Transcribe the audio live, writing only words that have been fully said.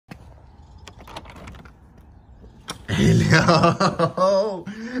Hello.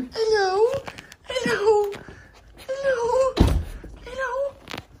 Hello. Hello. Hello. Hello.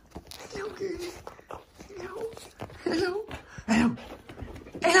 Hello, girlie. Hello. Hello. Hello.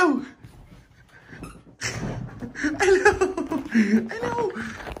 Hello. Hello. Hello.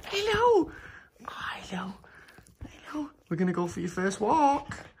 Hello. Oh, hello. Hello. We're going to go for your first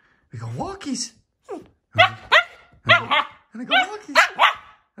walk. We go walkies. And I go walkies.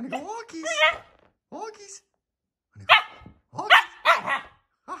 And I go walkies. Walkies. And I go walkies.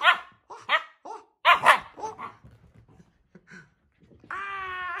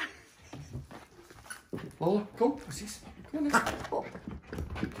 Lola, come. What's this? Come on in. Oh.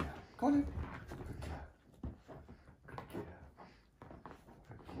 Good girl. Come on in. Good girl.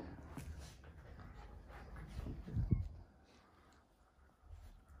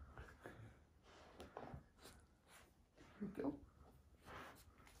 Good girl.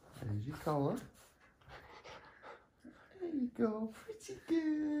 There you go. There's your collar. There you go, pretty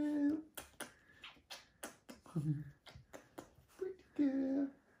girl. Pretty girl.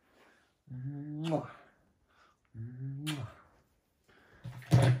 Mwah. Mwah.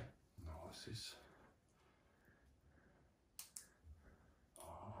 No, what's this? Oh.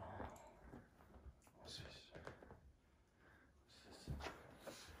 What's this?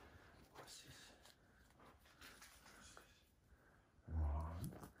 What's this? One.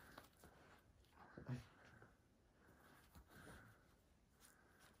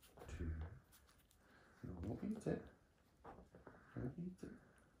 Two. No, don't eat it. Don't eat it.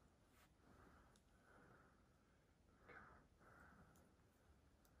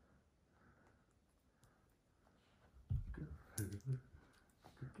 Good. Good girl.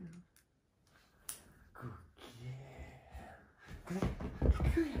 Good girl. Good.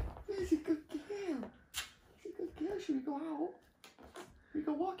 Good. There's a good girl. There's a good girl. Should we go out? Should we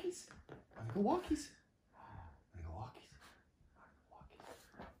go walkies? I'm gonna go walkies. I'm gonna go walkies.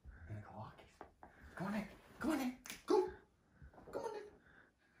 I'm gonna go walkies. Come on in. Come on in. Go. Come on in.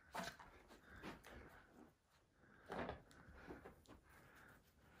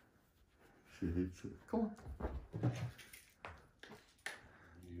 She hates it. Come on.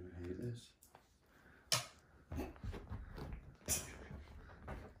 You hate this.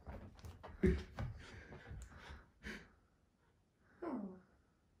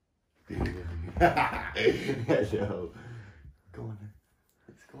 Hello. Go on then.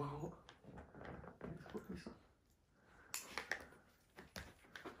 Let's go out. Let's put this on.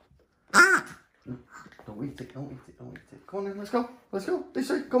 Ah! Don't eat it, don't eat it, don't eat it. Come on then, let's go. Let's go. This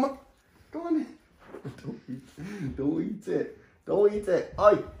way, come on. Go on then. Don't eat it. Don't eat it. Don't eat it.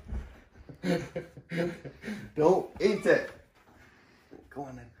 Oi! Don't eat it. Go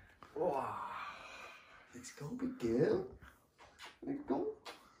on then. Oh. Let's go, big girl. Let's go.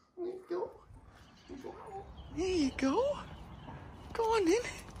 Let's go. There you go. Go on then.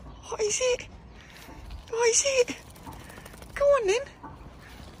 What is it? What is it? Go on then.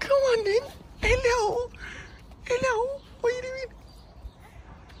 Go on then. Hello. Hello. What are you doing?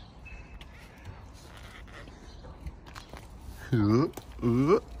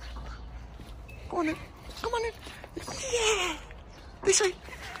 Go on then. Come on then. Yeah. This way.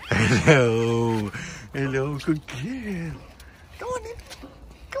 Hello. Hello, good girl. Go on then.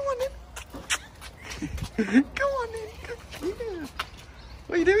 Go on then. Go on then. Good girl.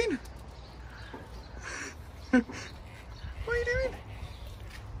 What are you doing? What are you doing?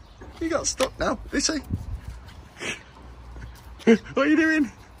 You got stuck now. This way. What are you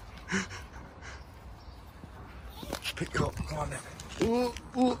doing? Pick you up. Come on then. Ooh,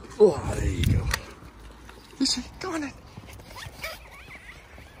 ooh. Oh, there you go. This way. Go on then.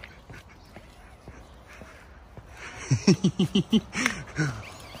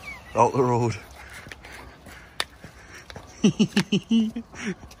 Out the road.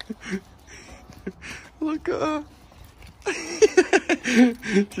 Look at her.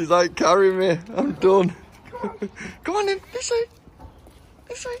 She's like, carry me. I'm done. Come on in. This way.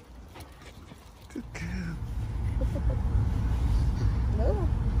 This way. Good girl. No.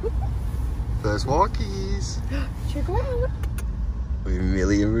 First walkies. Should we go out? With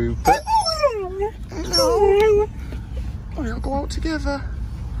Millie and Rupert. Hello. We'll go out together.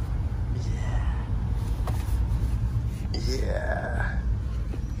 Yeah. Yeah.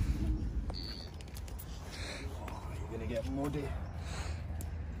 Oh, you're gonna get muddy.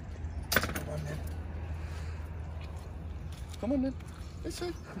 Come on then. Come on then. This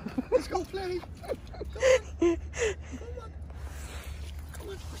way. Let's go play. Come on. Come on. Come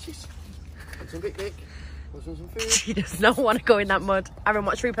on, pushes. Want some picnic? Want some food? She does not want to go in that mud. Aaron,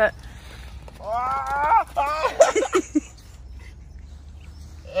 watch Rupert.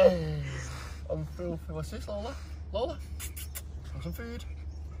 I'm filthy. What's this, Lola? Lola, want some food?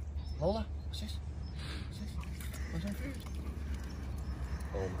 Lola, what's this? What's this? Want some food?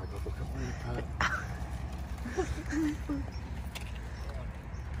 Oh my god, look at Rupert.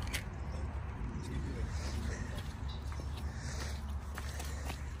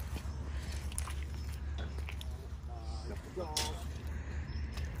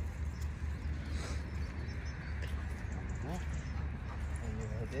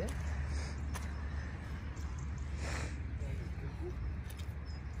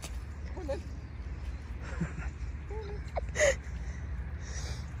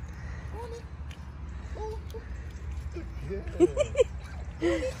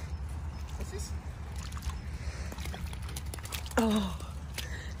 What's this? Oh.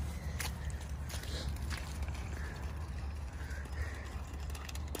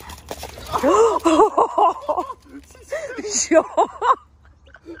 Sure.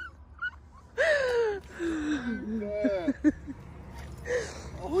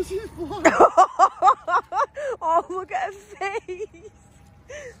 Oh, she's blind. Oh, look at her face.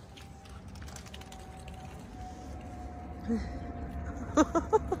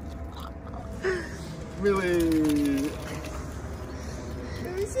 Millie.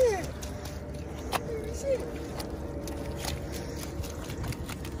 Where is it? Where is it?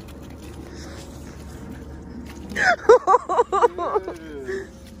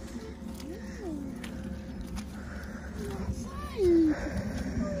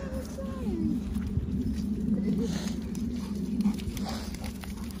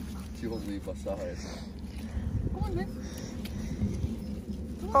 She won't leave my side. Go on then.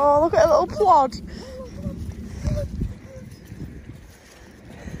 Oh, look at her little plod.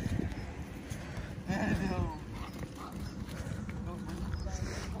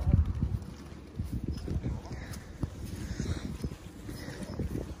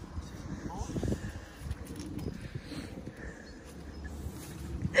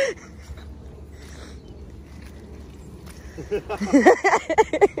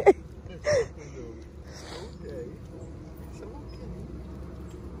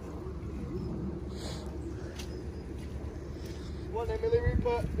 Come on then, Millie,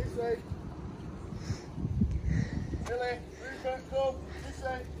 Rupert, this way. Millie, Rupert, come, this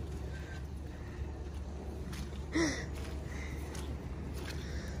way.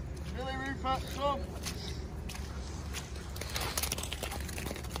 Millie, Rupert, come.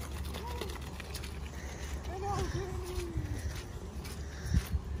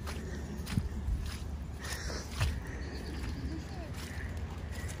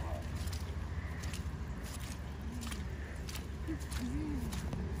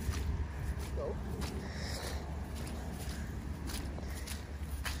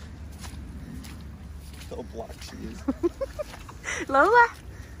 Little black she is. Lola.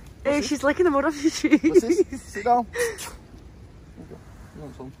 Hey, she's licking the mud off your shoes. What's this? Sit down. There you go. You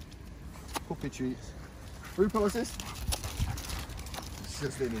want some? Puppy treats. Rupert, what's this? It's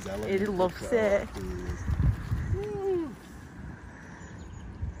just in his element. He loves it.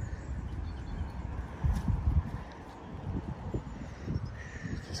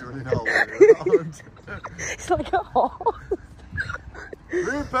 He's running all the way around. It's like a horse.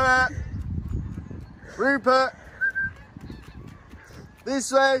 Rupert! Rupert!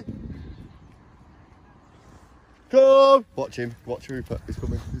 This way! Come! Watch him, watch Rupert. He's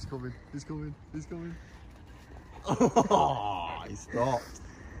coming, he's coming, he's coming, he's coming. Oh, he stopped.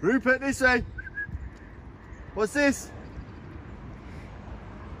 Rupert, this way! What's this?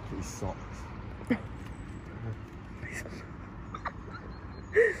 His socks.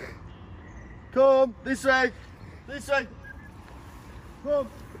 Come, this way! This way! Come!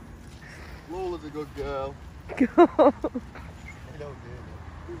 Lola's a good girl. Come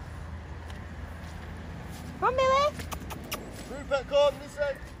on, Millie. Rupert, come this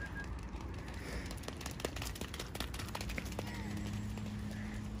way.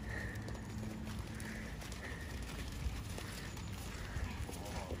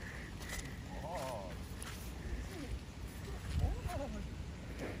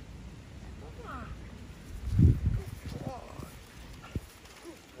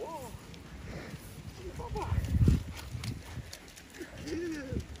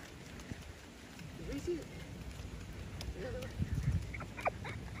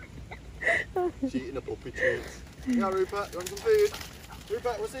 She's eating a puppy treats. Yeah, Rupert, you want some food?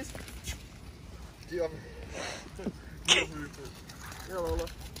 Rupert, what's this? Do you have Rupert? Yeah, Lola. Do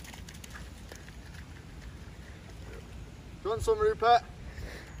you want some, Rupert?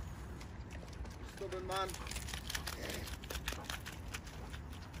 Stubborn man.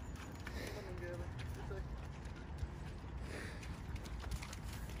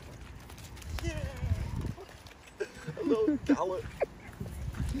 Gallop.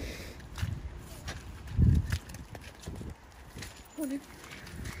 Come on in.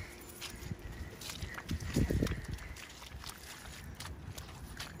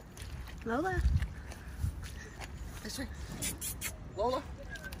 Lola. This way. Lola.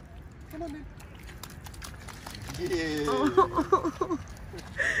 Come on in. Yeah. Oh.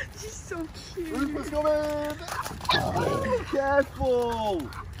 She's so cute. Rupert's coming. Oh, careful.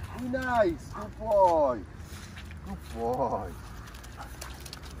 Oh, nice. Good boy. Good boy.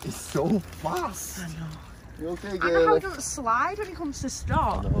 He's so fast. I know. You okay, I know how girl? he doesn't slide when he comes to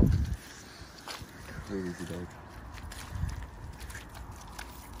stop. I know. Really easy dog.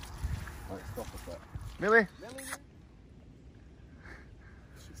 Right, stop a sec. Millie. Millie.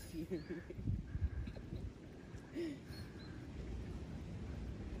 She's cute.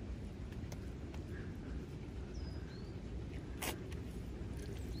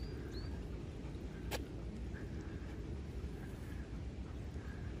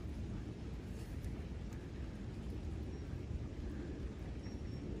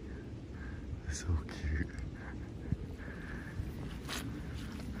 So cute.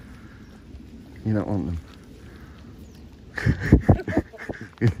 You don't want them.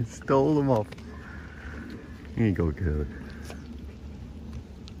 You stole them off. Here you go, girl.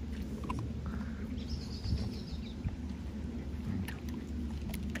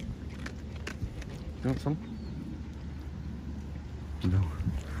 You want some? No.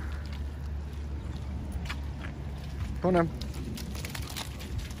 Go on, now.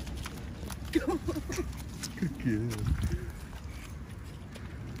 Good girl.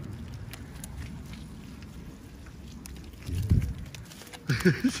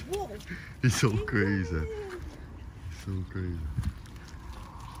 He's so crazy. So crazy.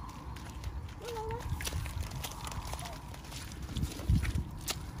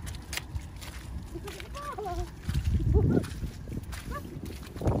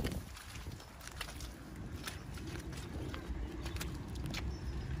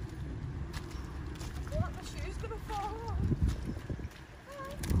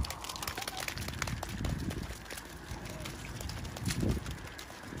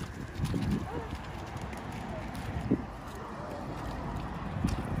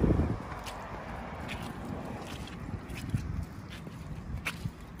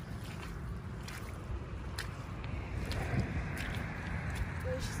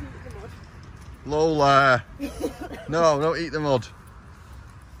 Lola! No, don't eat the mud.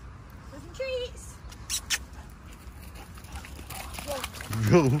 There's some treats.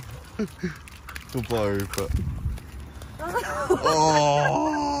 No. Good boy, Rupert.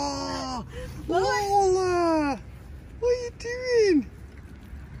 Oh! Lola! What are you doing?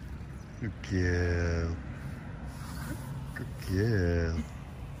 Good girl. Good girl.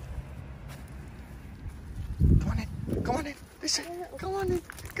 Come on in. Come on in. Listen. Come on in.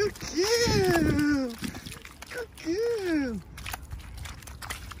 Good girl. Good girl.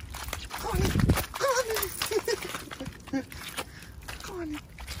 Come on in. Come on in. Come on in.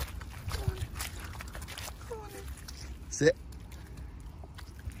 Come on in. Come on in. Sit.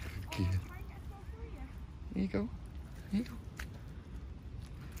 Good girl. Here you go. Here you go.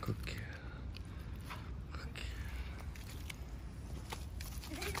 Good girl.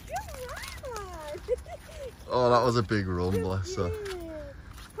 Oh, that was a big run, bless her. Come on,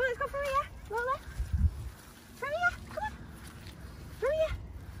 let's go for here, Lola. For here, come on. For here.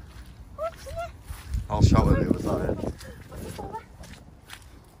 What's in there? I'll shout at the other side.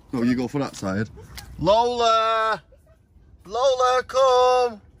 No, you go for that side. Lola! Lola,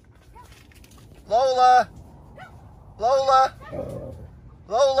 come! Lola! Lola!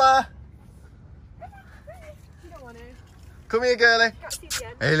 Lola! You don't want to. Come here, girlie.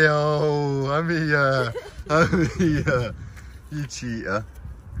 Hello, I'm here. I'm here. You cheater.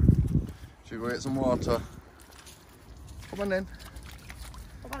 Should we go get some water? Come on then.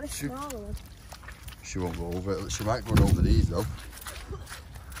 What about this smaller one? She won't go over it. She might run over these though.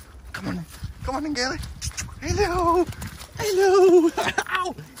 Come on. Come on then, girlie. Hello. Hello.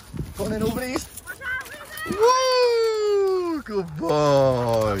 Ow. Come on in over these. Woo! Good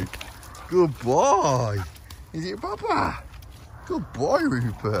boy. Good boy. Is it Papa? Good boy,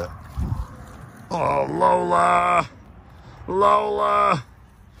 Rupert. Oh, Lola. Lola.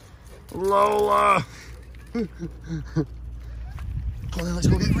 Lola. Come on in, let's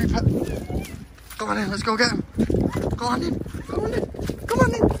go get Rupert. Come on in, let's go get him. Go on in. Come on in. Come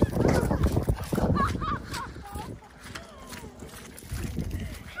on in.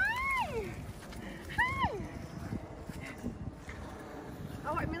 I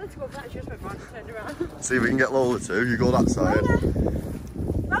want Millie to go back, just my mom turned around. See if we can get Lola too. You go that side.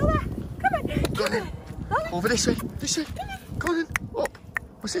 Lola! Lola! Come on! Come on! Lola! Over this way. This way. Come on in. Up.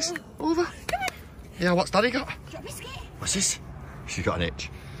 What's this? Over. Come on. Yeah, what's Daddy got? Got a biscuit. What's this? She's got an itch.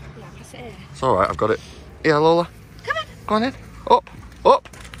 Yeah, pass it here. It's alright, I've got it. Yeah, Lola. Come on. Go on in. Up. Up.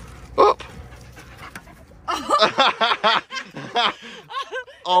 Up.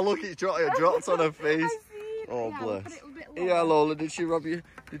 Oh, look, it's dropped on her face. Oh, yeah, bless. put it a bit lower. Yeah, Lola, did she rob you?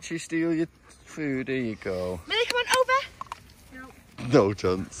 Did she steal your food? Here you go. Millie, come on over. No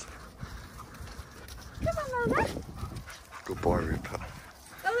chance. Come on, Lola. Good boy, Rupert.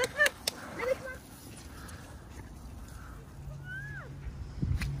 Lola, come on. Millie, come on.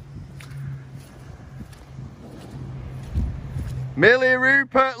 Millie,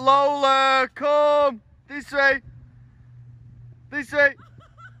 Rupert, Lola, come. This way. This way.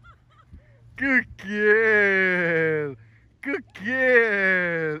 Good girl. Good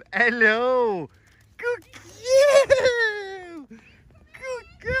girl. Hello. Good girl. Good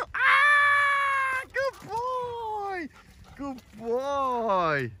girl. Ah, good boy. Good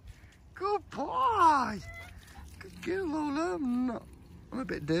boy. Good boy. Good girl, Lola. I'm a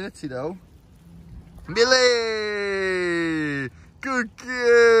bit dirty though. Millie. Good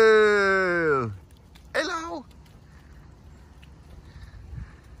girl. Hello.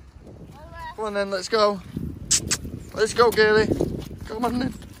 Come on then, let's go. Let's go, girlie. Come on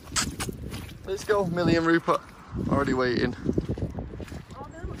then. Let's go. Millie and Rupert already waiting. Oh,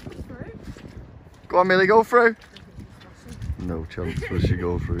 no, let's go through. Go on, Millie, go through. No chance will she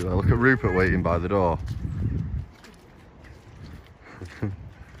go through. Now look at Rupert waiting by the door. Good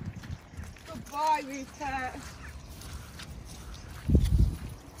boy, Rupert.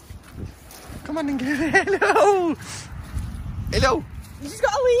 Come on then, girlie. Hello. Hello. You just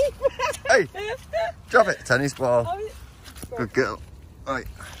gotta leave. Hey, drop it. Tennis ball. Oh, Good girl. Right.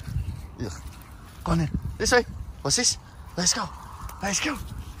 Yeah. Go on then. This way. What's this? Let's go. Let's go.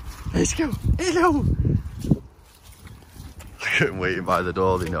 Let's go. Hello. Look at him waiting by the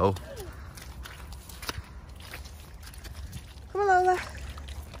door, they know. come on, Lola.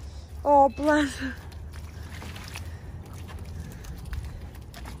 Oh, bless her.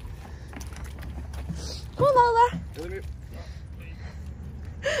 Come on, Lola.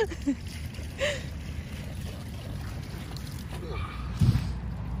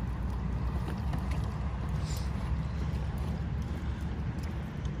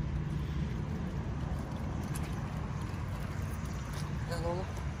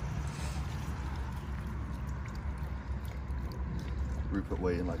 Rupert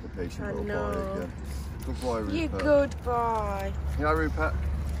waiting like a patient I little know. boy again. Good boy, Rupert. You good boy. Yeah, Rupert.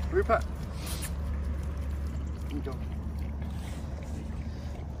 Rupert. Here you go.